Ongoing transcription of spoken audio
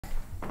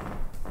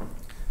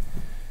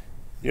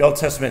The Old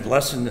Testament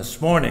lesson this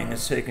morning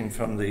is taken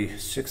from the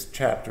 6th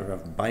chapter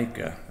of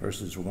Micah,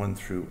 verses 1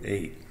 through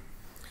 8.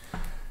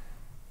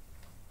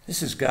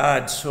 This is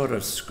God sort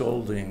of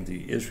scolding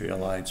the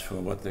Israelites for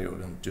what they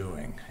were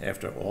doing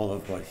after all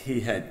of what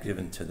he had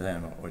given to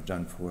them or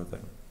done for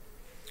them.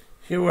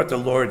 Hear what the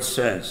Lord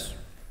says.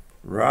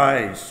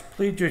 Rise,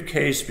 plead your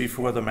case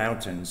before the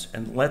mountains,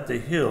 and let the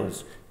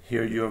hills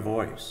hear your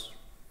voice.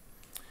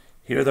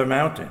 Hear the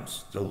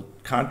mountains, the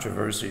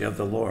controversy of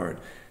the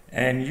Lord,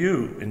 and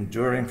you,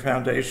 enduring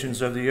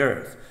foundations of the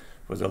earth,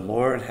 for the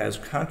Lord has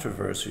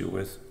controversy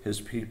with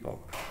his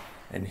people,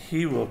 and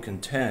he will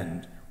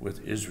contend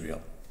with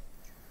Israel.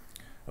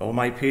 O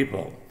my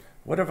people,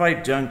 what have I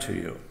done to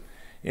you?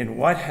 In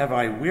what have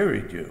I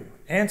wearied you?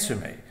 Answer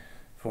me,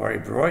 for I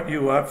brought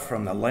you up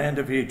from the land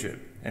of Egypt,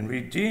 and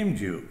redeemed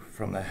you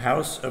from the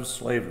house of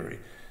slavery,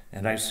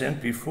 and I sent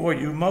before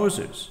you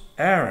Moses,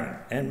 Aaron,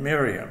 and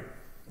Miriam.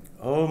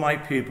 O my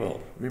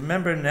people,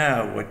 remember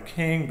now what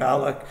King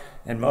Balak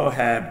and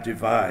Moab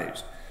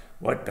devised,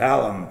 what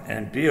Balaam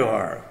and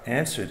Beor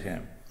answered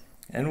him,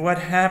 and what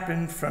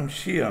happened from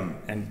Shehem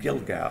and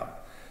Gilgal,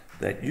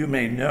 that you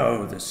may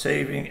know the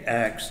saving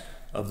acts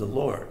of the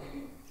Lord.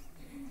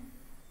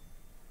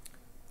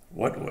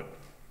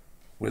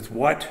 With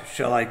what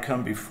shall I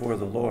come before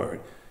the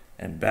Lord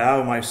and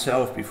bow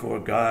myself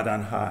before God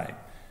on high?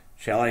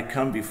 Shall I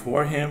come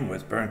before him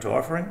with burnt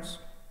offerings,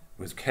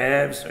 with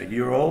calves a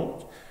year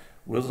old?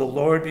 Will the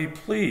Lord be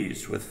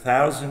pleased with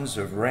thousands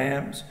of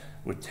rams,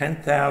 with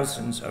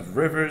 10,000s of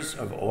rivers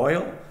of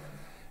oil?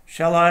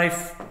 Shall I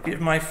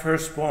give my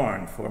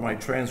firstborn for my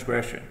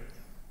transgression,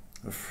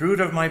 the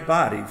fruit of my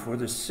body for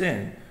the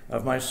sin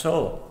of my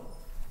soul?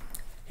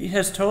 He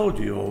has told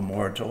you, O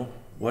mortal,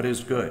 what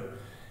is good,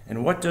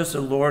 and what does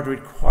the Lord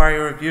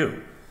require of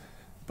you,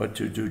 but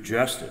to do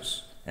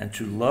justice, and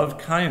to love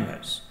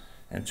kindness,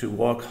 and to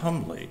walk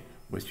humbly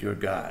with your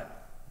God.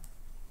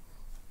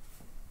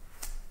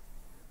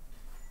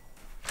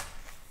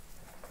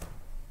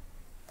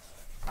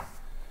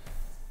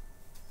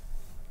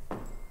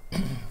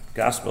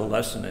 Gospel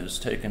lesson is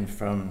taken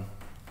from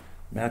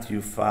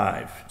Matthew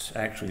 5. It's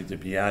actually the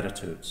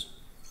Beatitudes.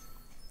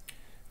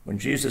 When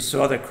Jesus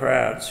saw the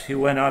crowds, he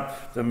went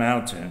up the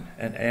mountain,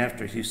 and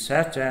after he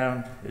sat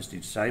down, his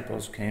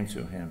disciples came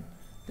to him.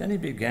 Then he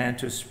began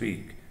to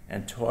speak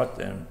and taught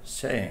them,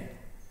 saying,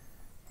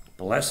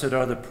 Blessed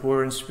are the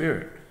poor in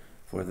spirit,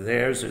 for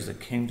theirs is the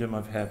kingdom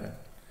of heaven.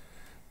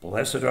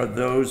 Blessed are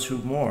those who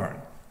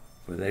mourn,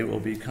 for they will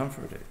be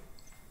comforted.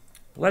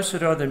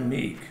 Blessed are the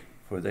meek,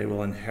 for they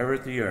will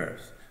inherit the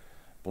earth.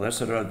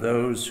 Blessed are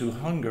those who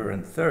hunger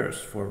and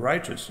thirst for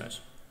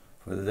righteousness,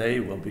 for they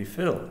will be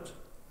filled.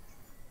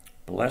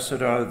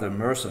 Blessed are the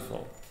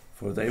merciful,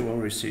 for they will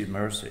receive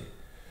mercy.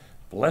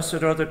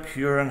 Blessed are the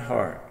pure in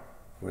heart,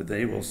 for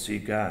they will see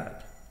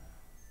God.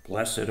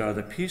 Blessed are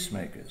the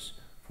peacemakers,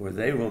 for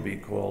they will be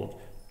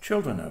called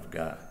children of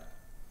God.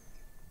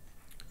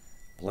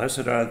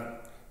 Blessed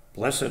are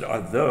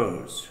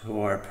those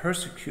who are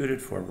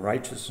persecuted for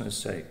righteousness'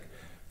 sake,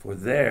 for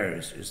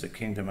theirs is the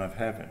kingdom of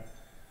heaven.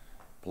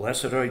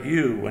 Blessed are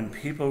you when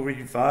people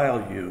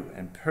revile you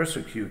and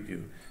persecute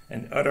you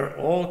and utter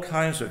all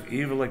kinds of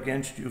evil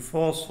against you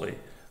falsely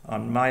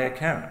on my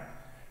account.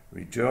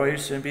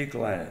 Rejoice and be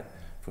glad,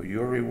 for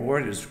your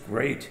reward is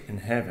great in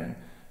heaven,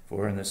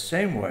 for in the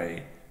same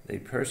way they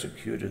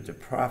persecuted the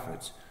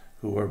prophets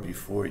who were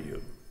before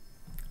you.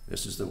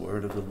 This is the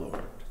word of the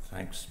Lord.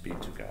 Thanks be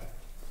to God.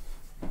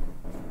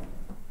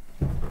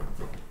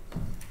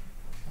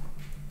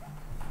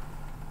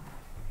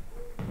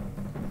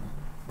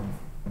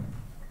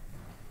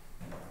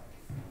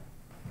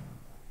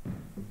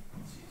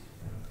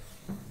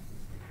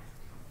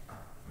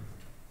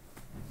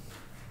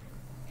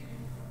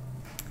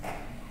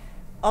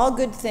 All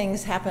good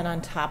things happen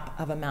on top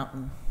of a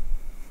mountain,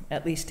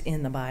 at least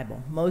in the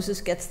Bible.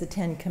 Moses gets the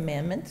 10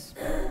 Commandments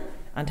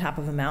on top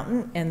of a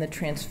mountain, and the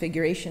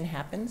Transfiguration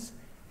happens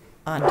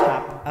on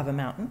top of a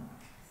mountain.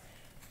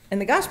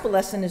 And the gospel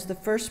lesson is the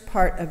first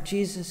part of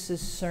Jesus'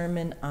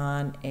 Sermon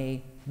on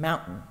a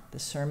Mountain, the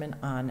Sermon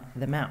on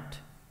the Mount.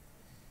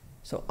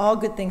 So all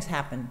good things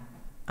happen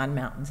on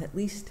mountains, at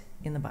least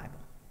in the Bible.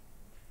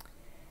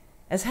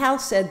 As Hal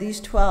said,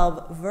 these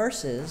 12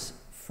 verses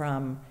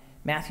from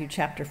Matthew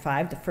chapter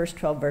 5, the first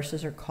 12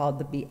 verses are called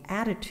the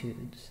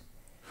Beatitudes.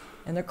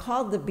 And they're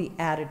called the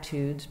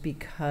Beatitudes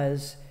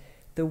because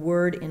the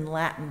word in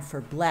Latin for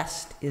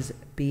blessed is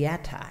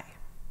beati.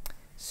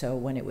 So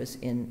when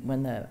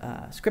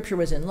the scripture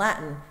was in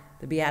Latin,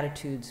 the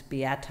Beatitudes,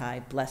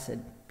 beati,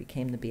 blessed,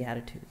 became the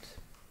Beatitudes.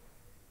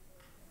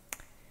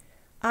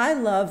 I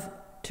love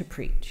to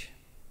preach.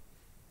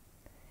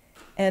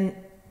 And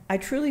I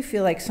truly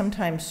feel like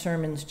sometimes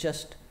sermons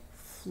just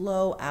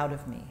flow out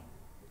of me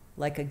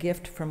like a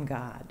gift from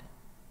God.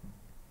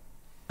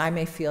 I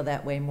may feel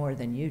that way more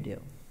than you do.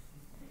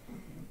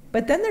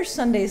 But then there's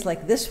Sundays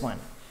like this one.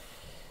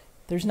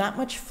 There's not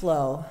much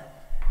flow,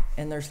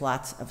 and there's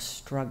lots of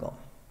struggle.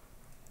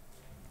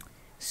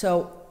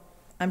 So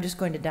I'm just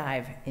going to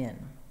dive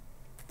in.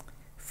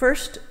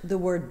 First, the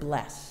word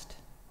blessed.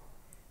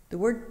 The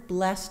word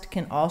blessed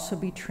can also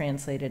be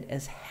translated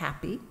as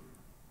happy,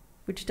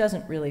 which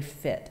doesn't really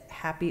fit.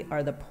 Happy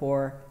are the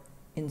poor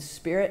in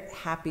spirit,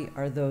 happy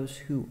are those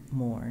who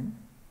mourn.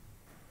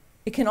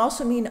 It can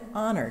also mean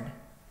honored.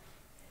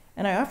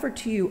 And I offer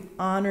to you,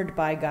 honored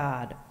by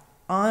God.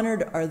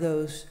 Honored are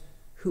those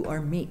who are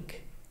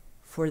meek,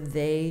 for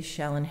they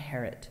shall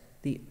inherit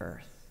the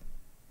earth.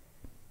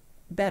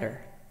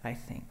 Better, I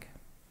think.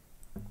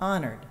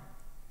 Honored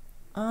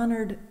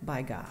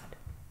by God.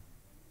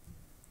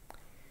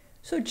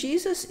 So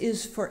Jesus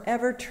is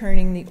forever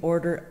turning the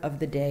order of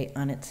the day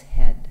on its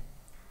head.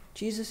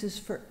 Jesus is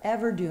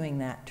forever doing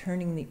that,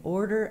 turning the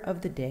order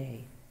of the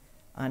day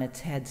on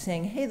its head,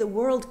 saying, hey, the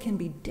world can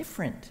be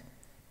different.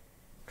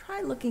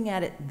 Try looking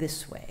at it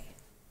this way,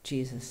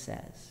 Jesus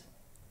says.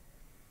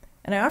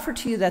 And I offer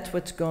to you that's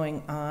what's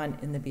going on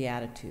in the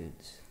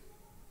Beatitudes.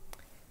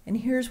 And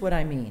here's what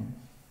I mean.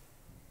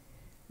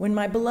 When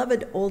my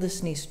beloved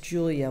oldest niece,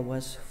 Julia,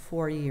 was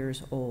 4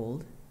 years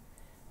old,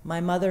 my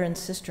mother and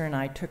sister and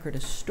I took her to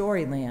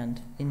Storyland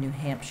in New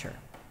Hampshire.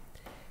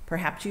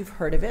 Perhaps you've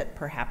heard of it,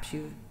 perhaps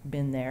you've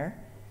been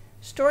there.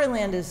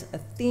 Storyland is a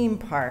theme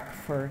park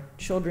for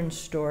children's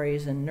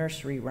stories and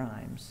nursery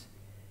rhymes.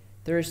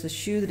 There is the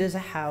shoe that is a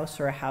house,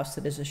 or a house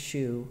that is a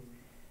shoe,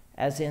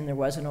 as in there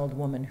was an old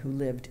woman who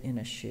lived in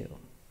a shoe.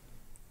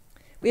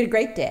 We had a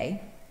great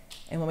day,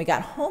 and when we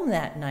got home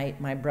that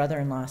night, my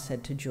brother-in-law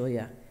said to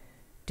Julia,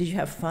 "Did you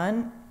have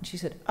fun?" And she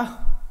said,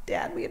 "Oh,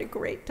 Dad, we had a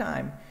great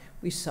time.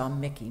 We saw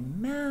Mickey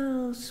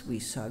Mouse, we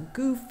saw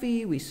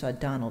Goofy, we saw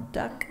Donald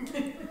Duck."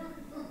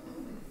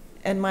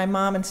 And my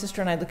mom and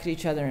sister and I looked at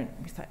each other and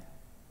we thought,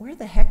 where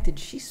the heck did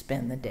she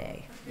spend the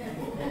day?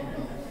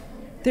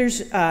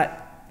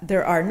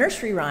 There are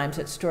nursery rhymes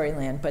at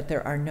Storyland, but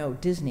there are no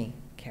Disney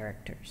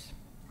characters.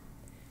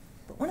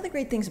 But one of the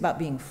great things about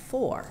being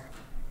 4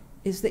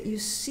 is that you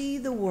see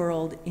the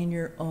world in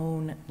your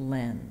own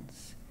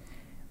lens,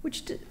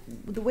 which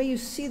the way you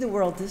see the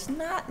world does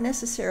not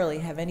necessarily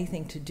have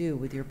anything to do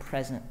with your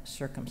present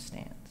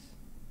circumstance.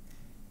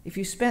 If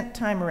you spent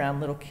time around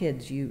little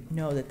kids, you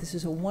know that this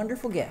is a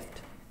wonderful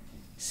gift,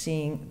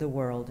 seeing the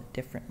world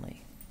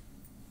differently.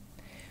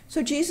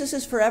 So Jesus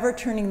is forever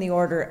turning the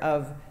order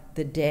of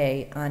the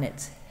day on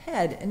its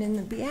head, and in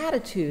the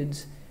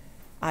Beatitudes,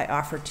 I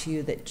offer to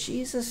you that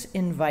Jesus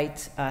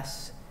invites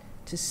us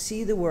to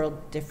see the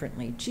world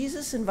differently.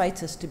 Jesus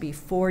invites us to be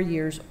 4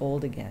 years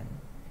old again.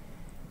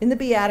 In the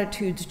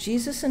Beatitudes,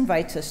 Jesus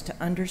invites us to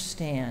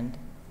understand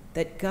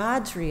that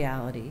God's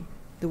reality,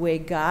 the way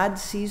God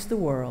sees the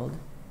world,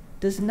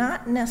 does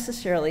not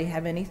necessarily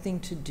have anything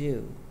to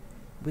do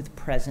with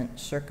present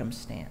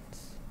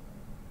circumstance.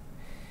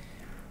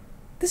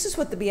 This is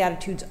what the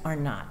Beatitudes are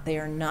not. They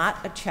are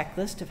not a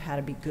checklist of how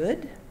to be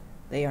good.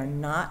 They are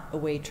not a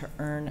way to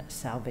earn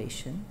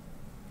salvation.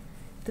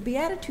 The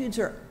Beatitudes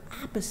are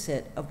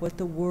opposite of what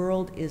the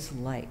world is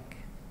like,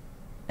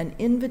 an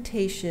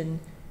invitation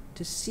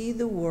to see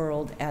the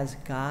world as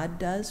God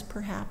does,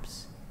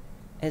 perhaps,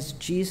 as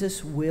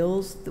Jesus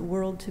wills the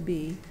world to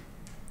be,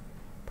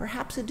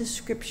 perhaps a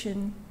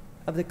description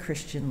of the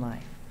Christian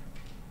life.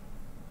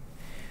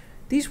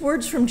 These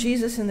words from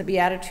Jesus in the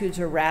Beatitudes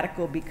are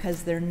radical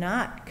because they're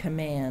not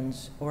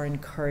commands or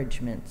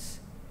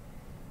encouragements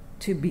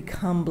to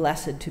become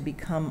blessed, to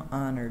become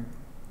honored.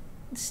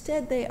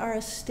 Instead, they are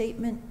a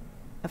statement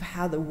of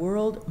how the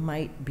world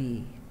might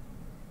be,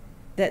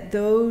 that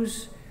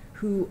those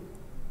who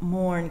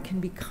mourn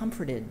can be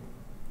comforted,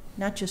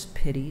 not just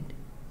pitied,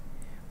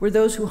 where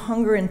those who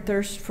hunger and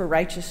thirst for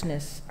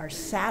righteousness are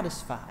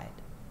satisfied,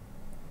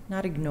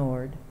 not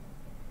ignored,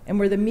 and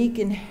where the meek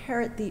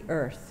inherit the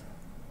earth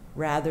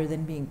rather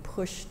than being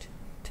pushed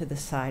to the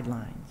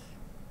sidelines.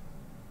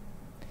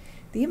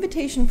 The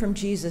invitation from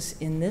Jesus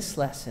in this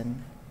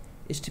lesson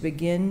is to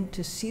begin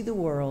to see the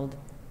world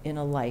in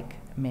a like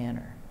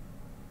manner.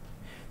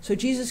 So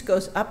Jesus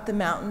goes up the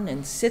mountain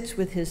and sits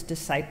with his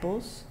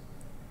disciples,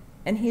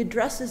 and he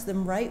addresses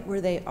them right where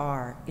they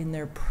are in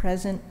their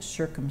present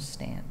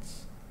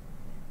circumstance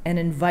and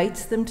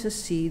invites them to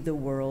see the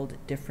world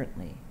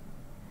differently,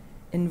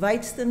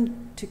 invites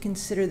them to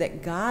consider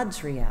that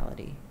God's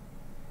reality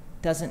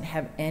doesn't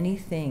have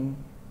anything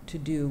to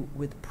do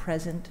with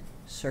present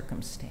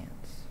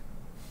circumstance.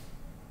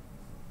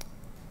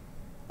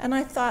 And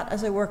I thought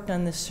as I worked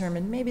on this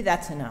sermon, maybe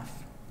that's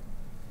enough.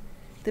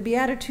 The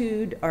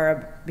Beatitudes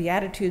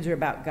are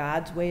about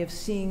God's way of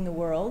seeing the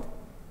world,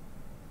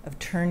 of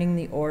turning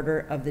the order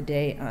of the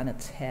day on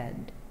its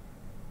head,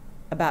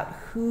 about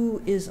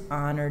who is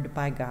honored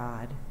by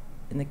God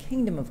in the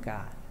kingdom of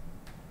God.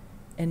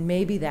 And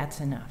maybe that's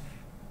enough.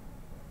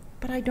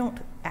 But I don't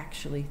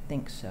actually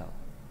think so,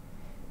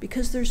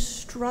 because there's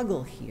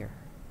struggle here.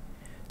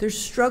 There's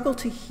struggle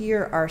to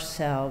hear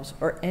ourselves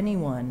or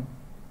anyone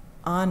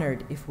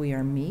honored if we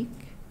are meek,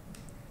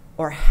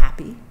 or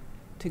happy,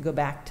 to go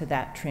back to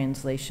that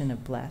translation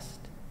of blessed,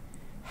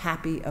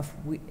 happy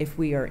if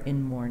we are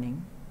in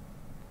mourning.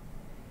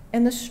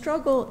 And the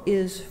struggle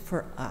is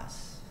for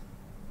us.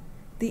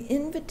 The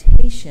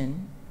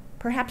invitation,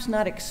 perhaps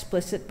not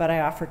explicit, but I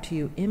offer to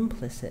you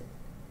implicit,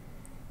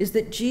 is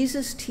that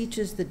Jesus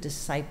teaches the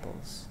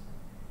disciples.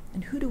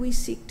 And who do we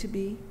seek to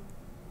be?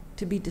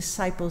 To be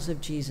disciples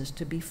of Jesus,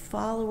 to be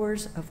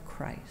followers of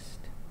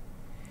Christ.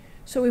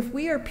 So if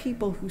we are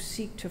people who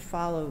seek to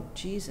follow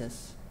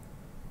Jesus,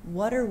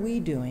 what are we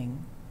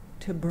doing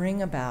to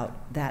bring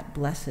about that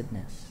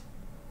blessedness,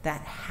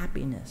 that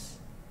happiness,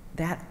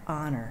 that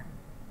honor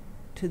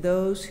to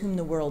those whom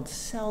the world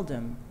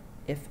seldom,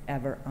 if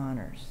ever,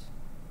 honors?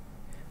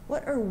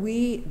 What are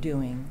we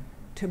doing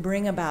to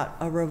bring about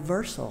a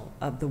reversal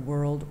of the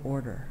world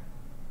order?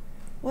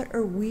 What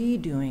are we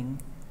doing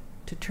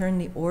to turn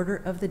the order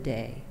of the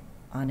day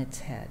on its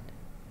head?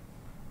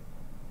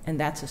 And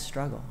that's a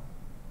struggle.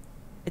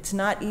 It's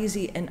not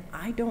easy, and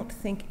I don't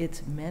think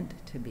it's meant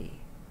to be.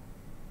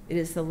 It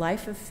is the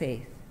life of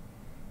faith.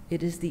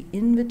 It is the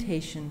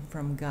invitation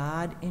from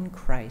God in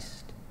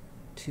Christ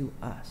to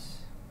us.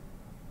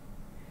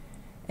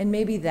 And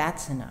maybe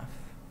that's enough.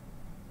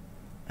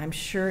 I'm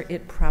sure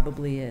it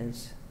probably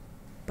is,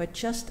 but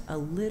just a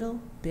little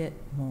bit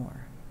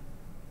more.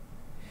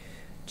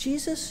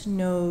 Jesus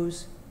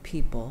knows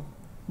people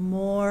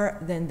more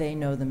than they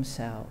know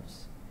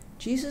themselves.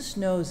 Jesus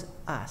knows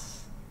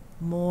us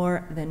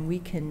more than we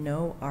can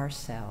know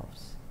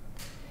ourselves.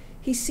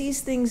 He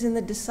sees things in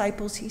the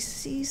disciples, he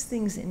sees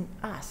things in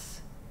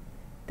us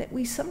that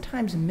we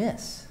sometimes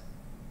miss.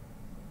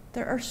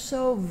 There are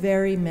so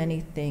very many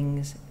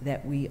things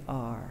that we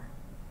are.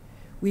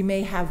 We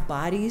may have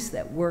bodies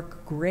that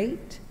work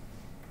great.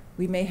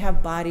 We may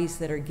have bodies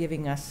that are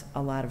giving us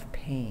a lot of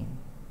pain.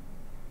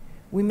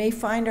 We may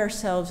find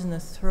ourselves in the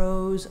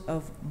throes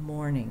of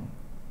mourning,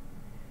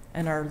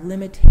 and our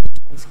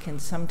limitations can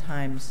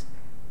sometimes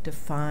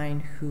define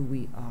who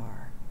we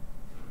are.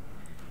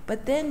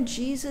 But then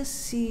Jesus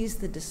sees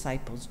the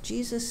disciples,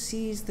 Jesus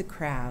sees the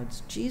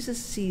crowds,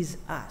 Jesus sees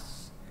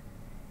us.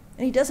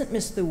 And he doesn't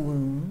miss the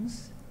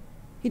wounds,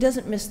 he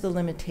doesn't miss the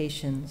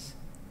limitations,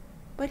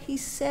 but he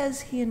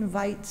says he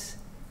invites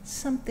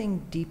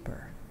something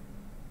deeper,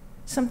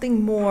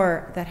 something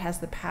more that has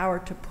the power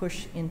to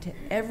push into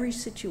every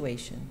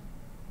situation,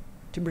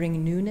 to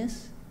bring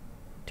newness,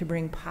 to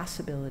bring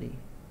possibility.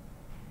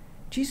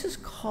 Jesus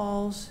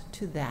calls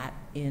to that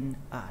in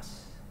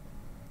us.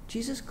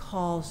 Jesus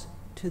calls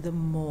to the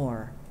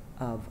more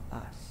of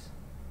us.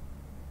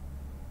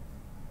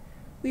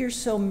 We are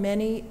so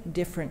many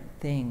different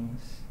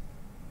things.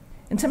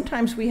 And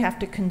sometimes we have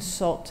to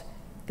consult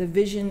the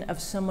vision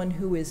of someone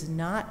who is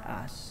not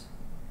us,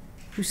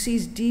 who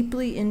sees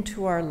deeply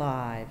into our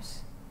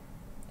lives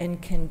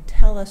and can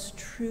tell us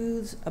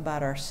truths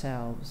about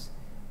ourselves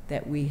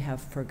that we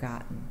have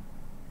forgotten.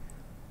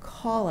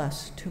 Call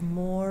us to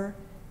more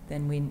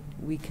than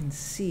we can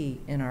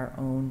see in our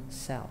own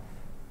self.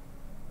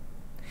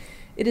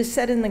 It is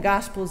said in the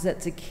Gospels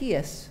that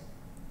Zacchaeus,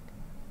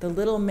 the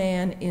little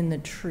man in the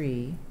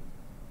tree,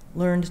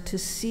 learned to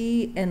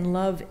see and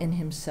love in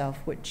himself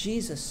what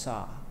Jesus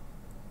saw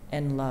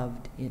and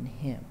loved in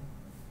him.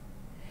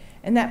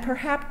 And that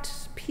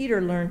perhaps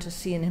Peter learned to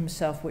see in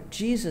himself what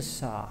Jesus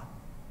saw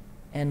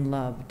and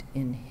loved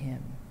in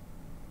him.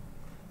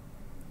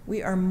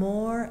 We are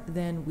more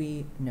than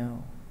we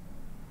know.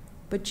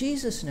 But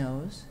Jesus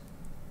knows.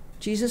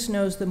 Jesus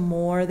knows the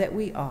more that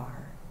we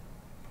are.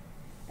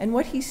 And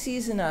what he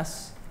sees in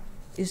us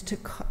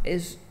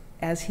is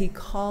as he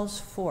calls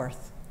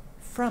forth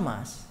from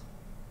us,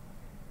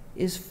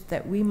 is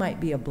that we might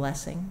be a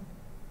blessing,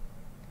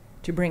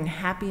 to bring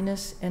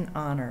happiness and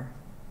honor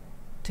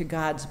to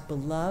God's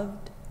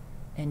beloved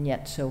and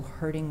yet so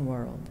hurting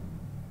world.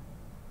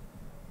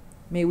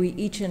 May we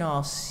each and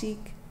all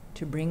seek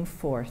to bring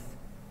forth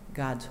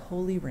God's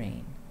holy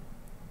reign.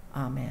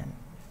 Amen.